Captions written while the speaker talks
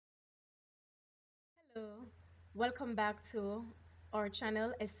Hello, welcome back to our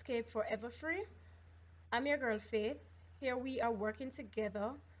channel Escape Forever Free. I'm your girl Faith. Here we are working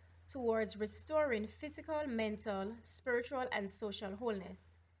together towards restoring physical, mental, spiritual, and social wholeness.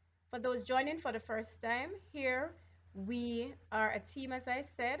 For those joining for the first time, here we are a team, as I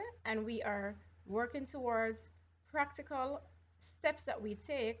said, and we are working towards practical steps that we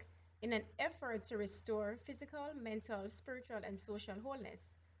take in an effort to restore physical, mental, spiritual, and social wholeness.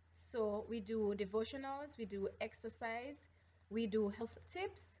 So we do devotionals, we do exercise, we do health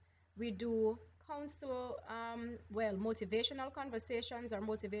tips, we do counsel, motivational conversations or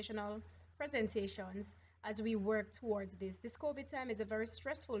motivational presentations as we work towards this. This COVID time is a very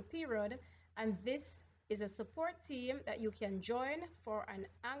stressful period, and this is a support team that you can join for an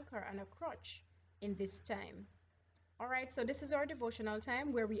anchor and a crutch in this time. All right, so this is our devotional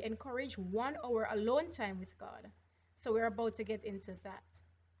time where we encourage 1 hour alone time with God. So we're about to get into that.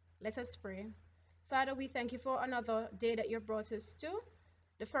 Let us pray. Father, we thank you for another day that you've brought us to,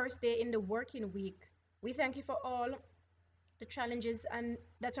 the first day in the working week. We thank you for all the challenges and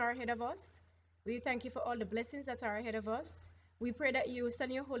that are ahead of us. We thank you for all the blessings that are ahead of us. We pray that you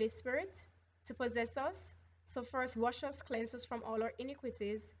send your Holy Spirit to possess us. So first, wash us, cleanse us from all our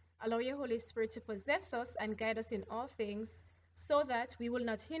iniquities. Allow your Holy Spirit to possess us and guide us in all things so that we will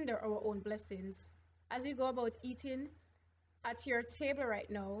not hinder our own blessings. As we go about eating at your table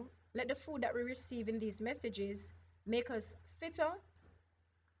right now, let the food that we receive in these messages make us fitter,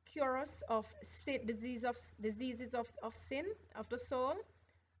 cure us of sin, diseases of sin, of the soul,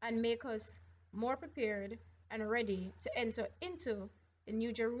 and make us more prepared and ready to enter into the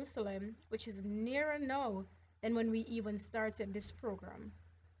New Jerusalem, which is nearer now than when we even started this program.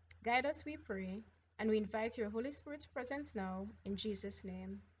 Guide us, we pray, and we invite your Holy Spirit's presence now. In Jesus'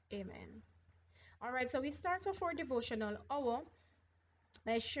 name, amen. All right, so we start off our devotional hour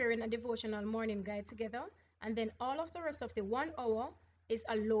by sharing a devotional morning guide together, and then all of the rest of the 1 hour is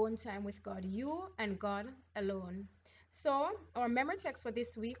alone time with God, you and God alone. So our memory text for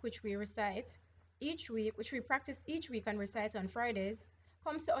this week, which we recite each week, which we practice each week and recite on Fridays,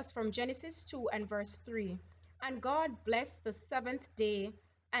 comes to us from Genesis 2 and verse 3. And God blessed the seventh day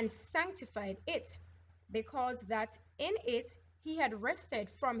and sanctified it, because that in it he had rested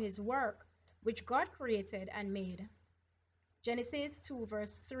from his work which God created and made. Genesis 2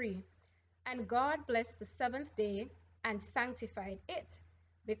 verse 3. And God blessed the seventh day and sanctified it,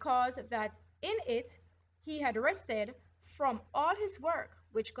 because that in it he had rested from all his work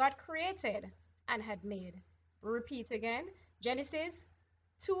which God created and had made. Repeat again. Genesis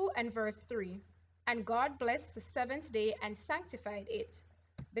 2 and verse 3. And God blessed the seventh day and sanctified it,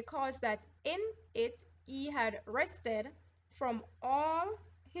 because that in it he had rested from all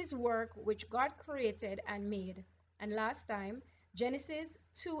his work which God created and made. And last time, Genesis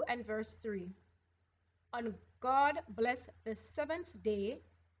 2 and verse 3. And God blessed the seventh day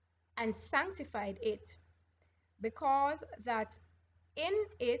and sanctified it, because that in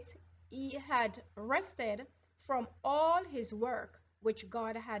it he had rested from all his work which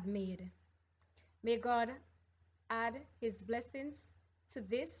God had made. May God add his blessings to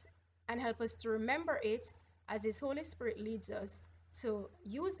this and help us to remember it as his Holy Spirit leads us to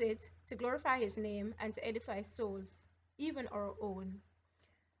use it to glorify his name and to edify souls, even our own.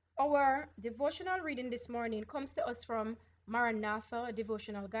 Our devotional reading this morning comes to us from Maranatha, a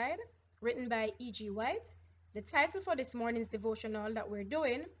devotional guide written by E.G. White. The title for this morning's devotional that we're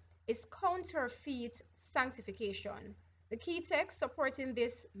doing is Counterfeit Sanctification. The key text supporting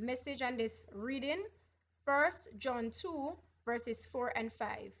this message and this reading, 1 John 2, verses 4 and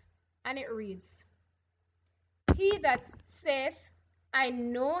 5. And it reads, He that saith, I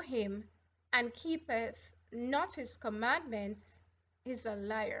know him, and keepeth not his commandments, is a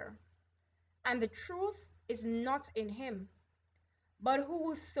liar, and the truth is not in him. But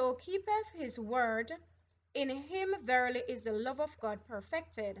whoso keepeth his word, in him verily is the love of God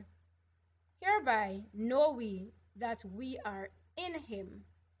perfected. Hereby know we that we are in him.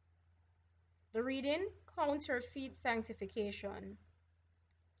 The reading, Counterfeit Sanctification.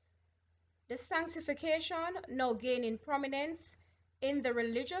 The sanctification now gaining prominence in the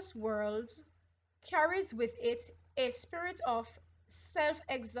religious world carries with it a spirit of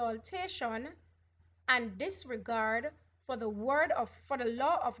self-exaltation and disregard for the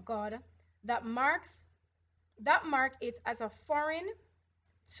law of God that mark it as a foreign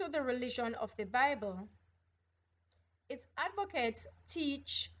to the religion of the Bible. Its advocates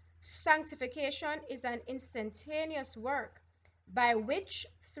teach sanctification is an instantaneous work by which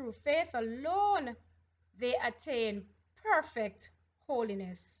through faith alone they attain perfect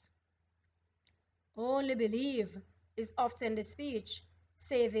holiness. Only believe is often the speech,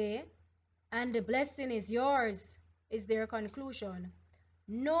 say they, and the blessing is yours, is their conclusion.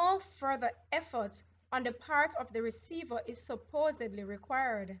 No further effort on the part of the receiver is supposedly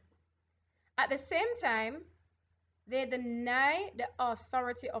required. At the same time, they deny the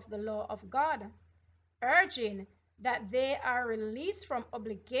authority of the law of God, urging that they are released from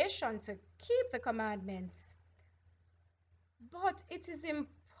obligation to keep the commandments. But it is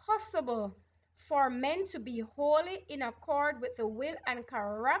impossible for men to be wholly in accord with the will and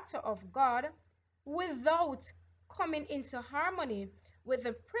character of God without coming into harmony with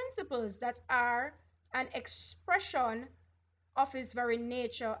the principles that are an expression of his very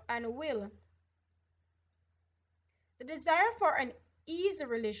nature and will. The desire for an easy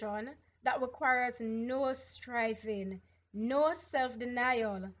religion that requires no striving, no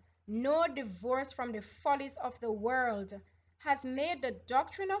self-denial, no divorce from the follies of the world has made the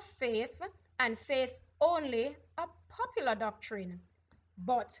doctrine of faith and faith only a popular doctrine.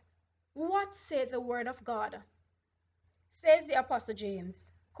 But what saith the word of God? Says the Apostle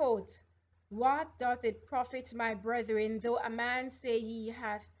James, quote, "What doth it profit, my brethren, though a man say he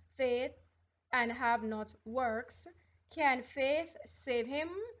hath faith and have not works? Can faith save him?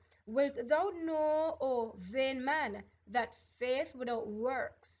 Wilt thou know, O vain man, that faith without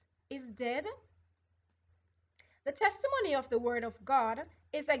works is dead?" The testimony of the word of God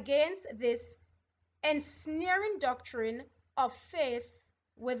is against this ensnaring doctrine of faith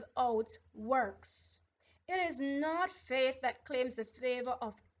without works. It is not faith that claims the favor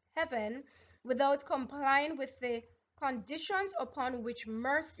of heaven without complying with the conditions upon which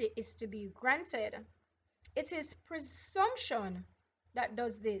mercy is to be granted. It is presumption that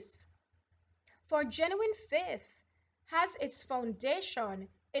does this. For genuine faith has its foundation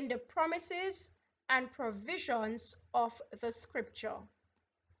in the promises and provisions of the scripture.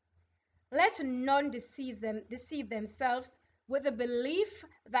 Let none deceive themselves with the belief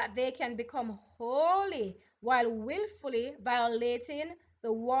that they can become holy while willfully violating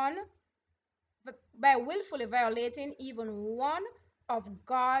even one of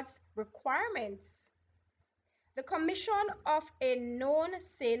God's requirements. The commission of a known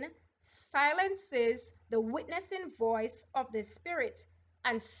sin silences the witnessing voice of the Spirit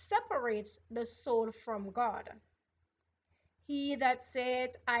and separates the soul from God. He that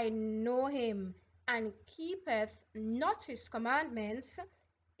saith, I know him, and keepeth not his commandments,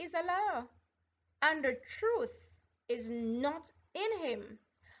 is a liar, and the truth is not in him.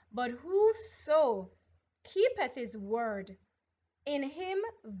 But whoso keepeth his word, in him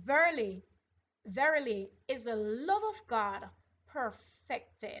verily, verily is the love of God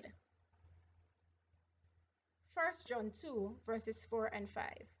perfected. 1 John 2, verses 4 and 5.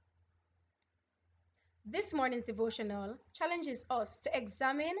 This morning's devotional challenges us to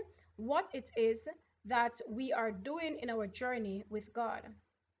examine what it is that we are doing in our journey with God.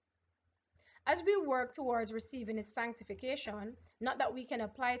 As we work towards receiving His sanctification, not that we can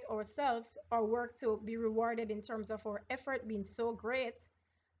apply it ourselves or work to be rewarded in terms of our effort being so great,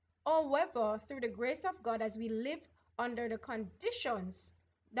 however, through the grace of God, as we live under the conditions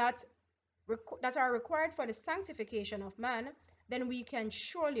that are required for the sanctification of man, then we can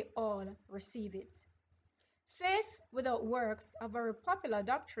surely all receive it. Faith without works, a very popular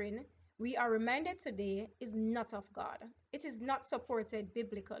doctrine, we are reminded today, is not of God. It is not supported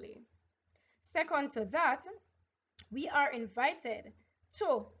biblically. Second to that, we are invited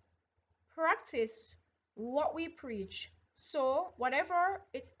to practice what we preach. So whatever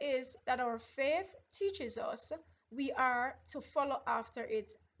it is that our faith teaches us, we are to follow after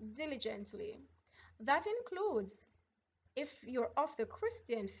it diligently. That includes, if you're of the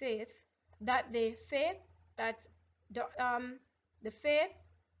Christian faith, that the faith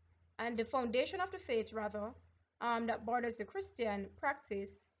and the foundation of the faith rather that borders the Christian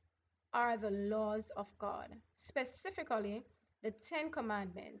practice are the laws of God, specifically the 10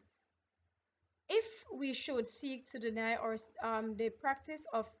 Commandments. If we should seek to deny the practice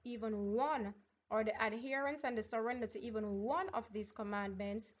of even one, or the adherence and the surrender to even one of these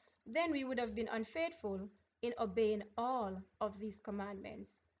commandments, then we would have been unfaithful in obeying all of these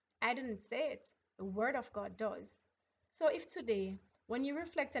commandments. I didn't say it, the Word of God does. So if today, when you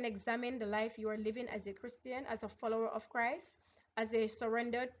reflect and examine the life you are living as a Christian, as a follower of Christ, as a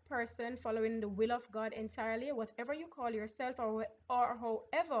surrendered person following the will of God entirely, whatever you call yourself, or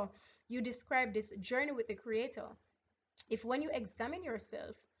however you describe this journey with the Creator, if when you examine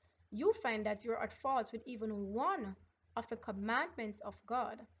yourself, you find that you're at fault with even one of the commandments of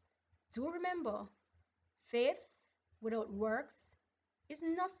God, do remember, faith without works is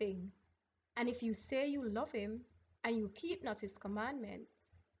nothing. And if you say you love Him and you keep not His commandments,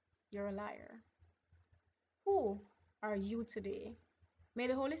 you're a liar. Who are you today? May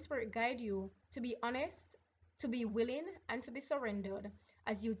the Holy Spirit guide you to be honest, to be willing, and to be surrendered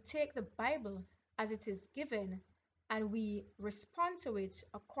as you take the Bible as it is given and we respond to it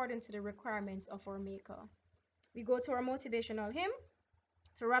according to the requirements of our Maker. We go to our motivational hymn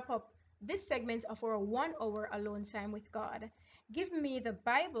to wrap up this segment of our 1 hour alone time with God. Give Me the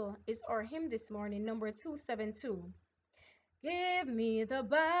Bible is our hymn this morning, number 272. Give me the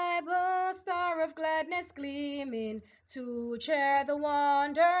Bible, star of gladness gleaming, to share the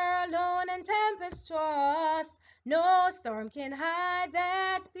wonder, lone and tempest tossed. No storm can hide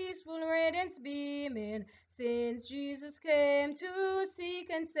that peaceful radiance beaming, since Jesus came to seek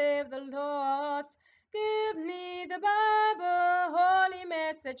and save the lost. Give me the Bible, holy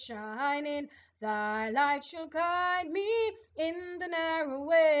message shining, thy light shall guide me in the narrow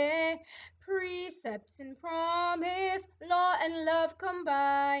way. Precepts and promise, law and love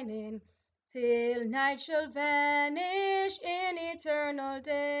combining, till night shall vanish in eternal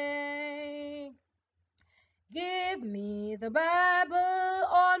day. Give me the Bible,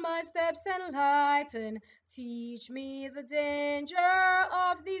 all my steps enlighten. Teach me the danger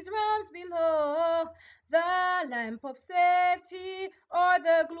of these realms below. The lamp of safety or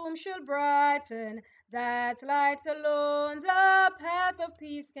the gloom shall brighten. That light alone the path of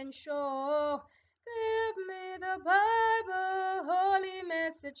peace can show. Give me the Bible, holy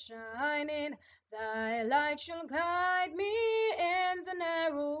message shining. Thy light shall guide me in the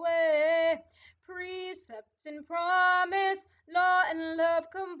narrow way. Precept and promise, law and love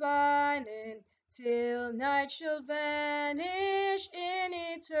combining, till night shall vanish in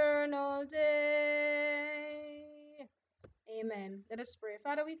eternal day. Amen. Let us pray.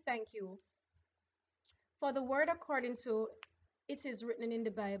 Father, we thank you for the word according to it is written in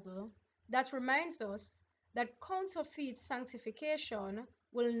the Bible that reminds us that counterfeit sanctification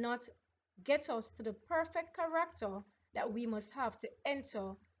will not get us to the perfect character that we must have to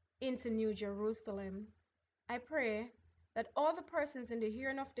enter into New Jerusalem. I pray that all the persons in the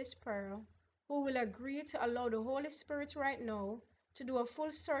hearing of this prayer who will agree to allow the Holy Spirit right now to do a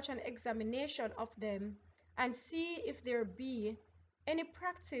full search and examination of them and see if there be any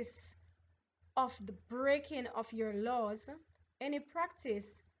practice of the breaking of your laws, any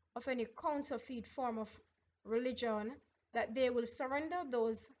practice of any counterfeit form of religion, that they will surrender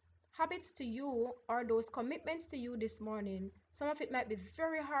those habits to you or those commitments to you this morning. Some of it might be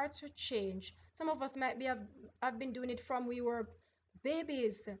very hard to change. Some of us might be have been doing it from we were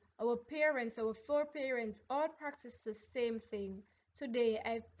babies. Our parents, our foreparents all practice the same thing. Today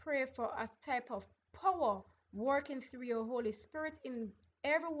I pray for a type of power working through your Holy Spirit in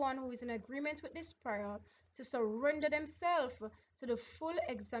everyone who is in agreement with this prayer to surrender themselves to the full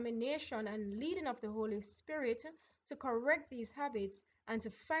examination and leading of the Holy Spirit to correct these habits and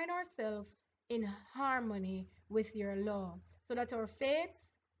to find ourselves in harmony with your law, so that our faith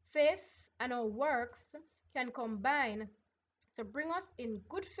and our works can combine to bring us in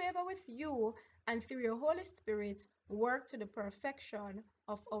good favor with you, and through your Holy Spirit work to the perfection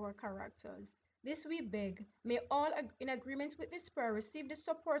of our characters. This we beg. May all in agreement with this prayer receive the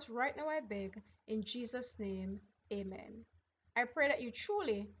support right now, I beg. In Jesus' name, amen. I pray that you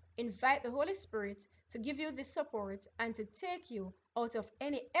truly invite the Holy Spirit to give you this support and to take you out of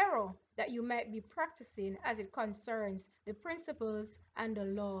any error that you might be practicing as it concerns the principles and the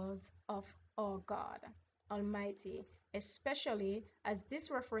laws of our God Almighty, especially as this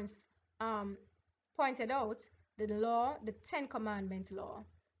reference pointed out, the 10 Commandment law.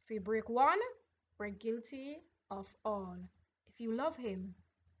 If you break one, we're guilty of all. If you love him,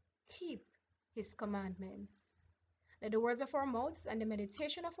 keep his commandments. Let the words of our mouths and the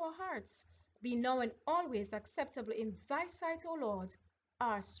meditation of our hearts be now and always acceptable in thy sight, O Lord,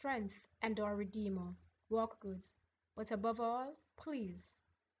 our strength and our Redeemer. Walk good, but above all, please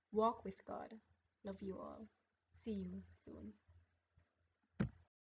walk with God. Love you all. See you soon.